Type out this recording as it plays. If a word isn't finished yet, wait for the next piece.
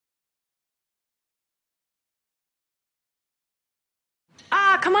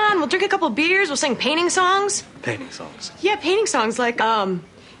Ah, come on, we'll drink a couple beers, we'll sing painting songs. Painting songs? Yeah, painting songs like,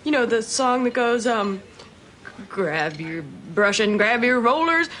 you know, the song that goes, grab your brush and grab your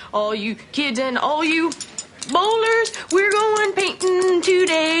rollers, all you kids and all you bowlers, we're going painting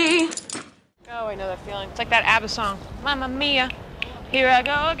today. Oh, I know that feeling. It's like that ABBA song. Mamma mia, here I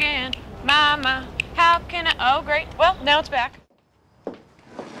go again. Mama, how can I... Oh, great. Well, now it's back.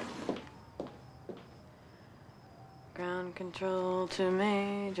 Ground control to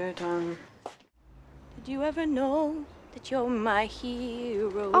Major Tom. Did you ever know that you're my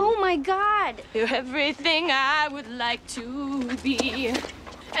hero? Oh my God! You're everything I would like to be.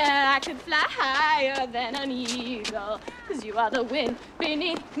 And I could fly higher than an eagle, 'cause you are the wind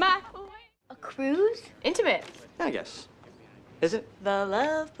beneath my wings. A cruise? Intimate. I guess. Is it? The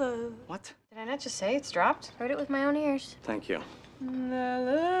love boat. What? Did I not just say it's dropped? Heard it with my own ears. Thank you. The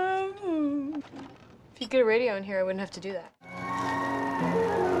love boat. If you get a radio in here, I wouldn't have to do that.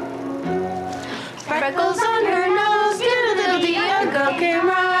 Freckles on her nose, diddle-diddle-dee, a girl came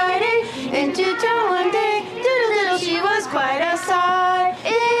riding into town one day. Diddle-diddle, she was quite a sight.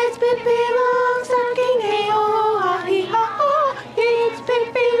 It's Pippi Longstocking, hey-ho-ha-hee-ha-ha. It's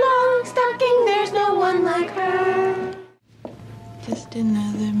Pippi Longstocking, there's no one like her. Just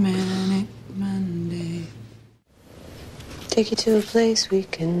another manic Monday. Take you to a place we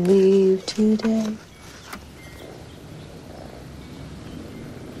can leave today.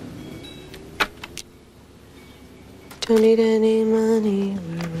 Don't need any money,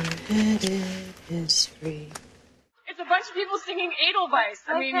 where we're headed is free. It's a bunch of people singing Edelweiss.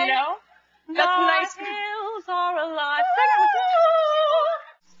 I mean, you know? That's Our nice. hills are alive.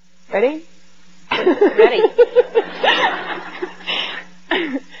 Ready? Ready.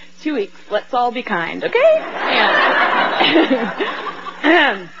 2 weeks. Let's all be kind, okay?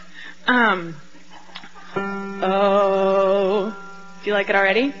 And, oh. Do you like it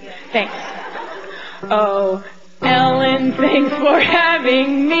already? Thanks. Oh, Ellen, thanks for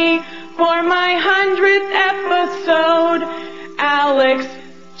having me for my 100th episode. Alex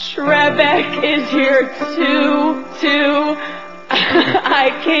Trebek is here too. I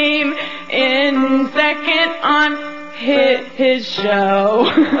came in second on his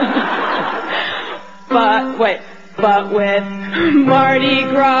show. But with Mardi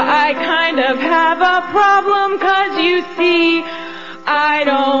Gras, I kind of have a problem, 'cause you see, I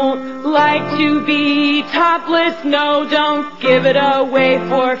don't like to be topless. No, don't give it away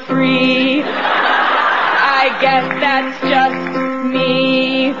for free. I guess that's just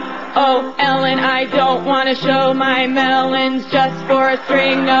me. Oh, Ellen, I don't want to show my melons just for a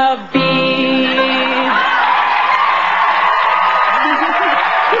string of beads.